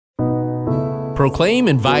Proclaim,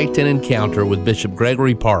 Invite, and Encounter with Bishop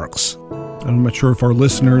Gregory Parks. I'm not sure if our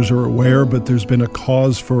listeners are aware, but there's been a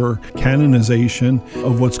cause for canonization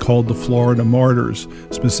of what's called the Florida Martyrs,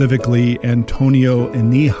 specifically Antonio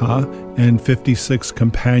Enija and 56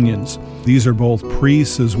 companions. These are both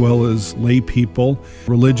priests as well as lay people,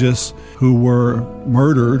 religious, who were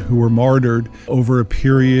martyred over a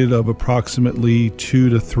period of approximately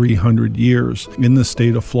 200 to 300 years in the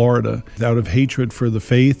state of Florida, out of hatred for the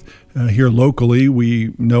faith. Here locally,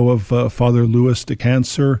 we know of Father Louis de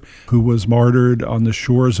Cancer, who was martyred on the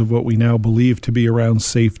shores of what we now believe to be around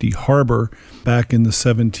Safety Harbor back in the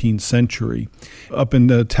 17th century. Up in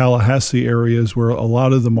the Tallahassee areas where a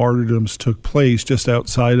lot of the martyrdoms took place, just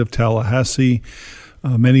outside of Tallahassee,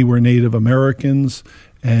 many were Native Americans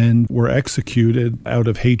and were executed out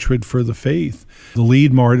of hatred for the faith. The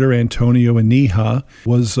lead martyr, Antonio Enija,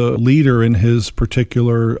 was a leader in his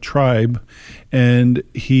particular tribe, and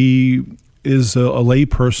he is a lay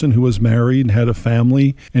person who was married and had a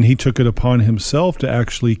family, and he took it upon himself to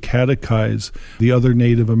actually catechize the other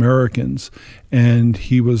Native Americans, and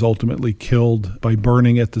he was ultimately killed by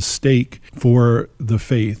burning at the stake for the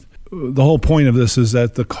faith. The whole point of this is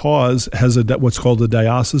that the cause has what's called a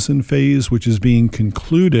diocesan phase, which is being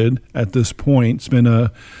concluded at this point. It's been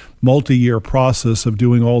a multi-year process of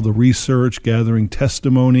doing all the research, gathering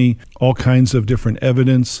testimony, all kinds of different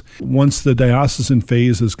evidence. Once the diocesan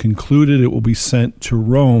phase is concluded, it will be sent to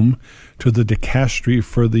Rome, to the dicastery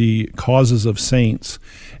for the causes of saints.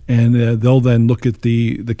 And they'll then look at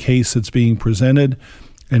the case that's being presented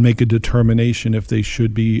and make a determination if they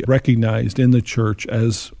should be recognized in the church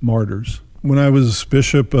as martyrs. When I was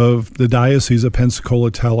bishop of the Diocese of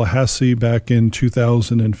Pensacola-Tallahassee back in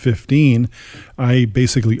 2015, I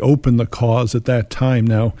basically opened the cause at that time.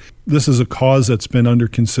 Now, this is a cause that's been under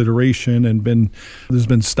consideration and there's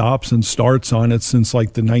been stops and starts on it since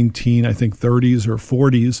like the 30s or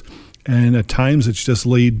 40s. And at times it's just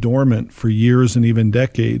laid dormant for years and even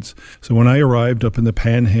decades. So when I arrived up in the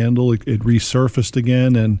Panhandle, it resurfaced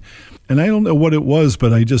again. And I don't know what it was,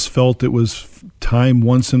 but I just felt it was time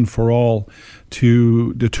once and for all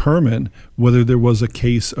to determine whether there was a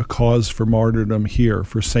cause for martyrdom here,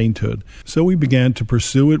 for sainthood. So we began to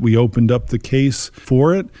pursue it. We opened up the case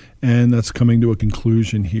for it, and that's coming to a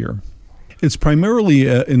conclusion here. It's primarily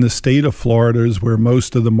in the state of Florida is where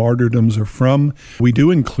most of the martyrdoms are from. We do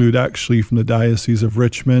include actually from the Diocese of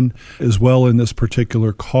Richmond as well in this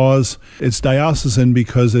particular cause. It's diocesan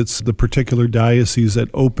because it's the particular diocese that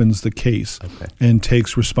opens the case and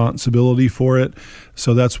takes responsibility for it.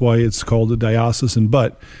 So that's why it's called a diocesan.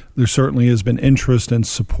 But there certainly has been interest and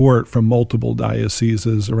support from multiple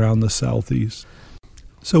dioceses around the Southeast.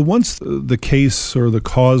 So once the case or the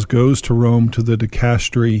cause goes to Rome to the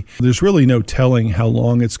dicastery, there's really no telling how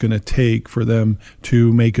long it's going to take for them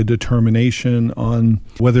to make a determination on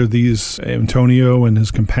whether these Antonio and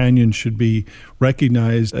his companions should be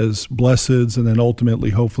recognized as blesseds and then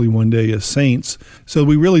ultimately, hopefully one day as saints. So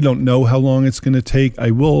we really don't know how long it's going to take.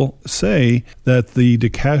 I will say that the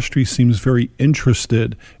dicastery seems very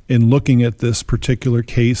interested in looking at this particular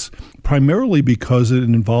case, primarily because it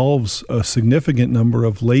involves a significant number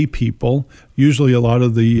of lay people. Usually a lot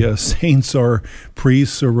of the saints are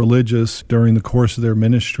priests or religious during the course of their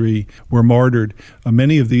ministry were martyred.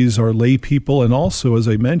 Many of these are lay people, and also, as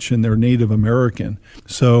I mentioned, they're Native American.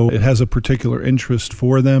 So it has a particular interest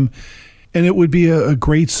for them. And it would be a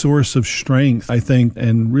great source of strength, I think,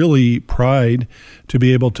 and really pride to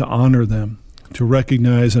be able to honor them, to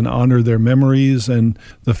recognize and honor their memories and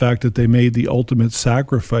the fact that they made the ultimate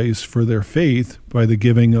sacrifice for their faith by the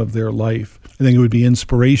giving of their life. I think it would be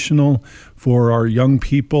inspirational for our young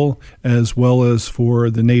people as well as for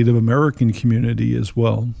the Native American community as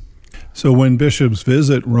well. So when bishops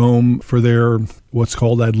visit Rome for their what's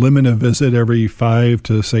called ad limina visit every 5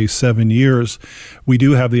 to 7 years, we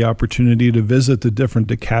do have the opportunity to visit the different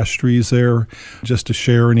dicasteries there just to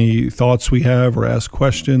share any thoughts we have or ask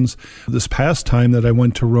questions. This past time that I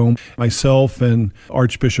went to Rome, myself and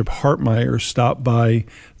Archbishop Hartmeyer stopped by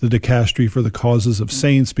the dicastery for the causes of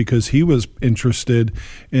saints because he was interested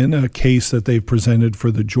in a case that they've presented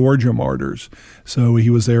for the Georgia martyrs. So he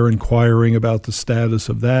was there inquiring about the status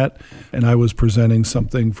of that, and I was presenting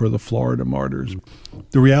something for the Florida martyrs.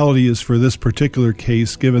 The reality is for this particular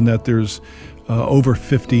case, given that there's over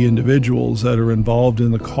 50 individuals that are involved in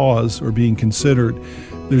the cause or being considered,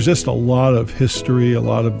 there's just a lot of history, a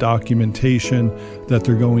lot of documentation that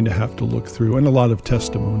they're going to have to look through, and a lot of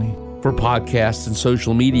testimony. For podcasts and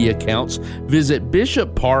social media accounts, visit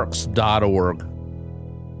bishopparks.org.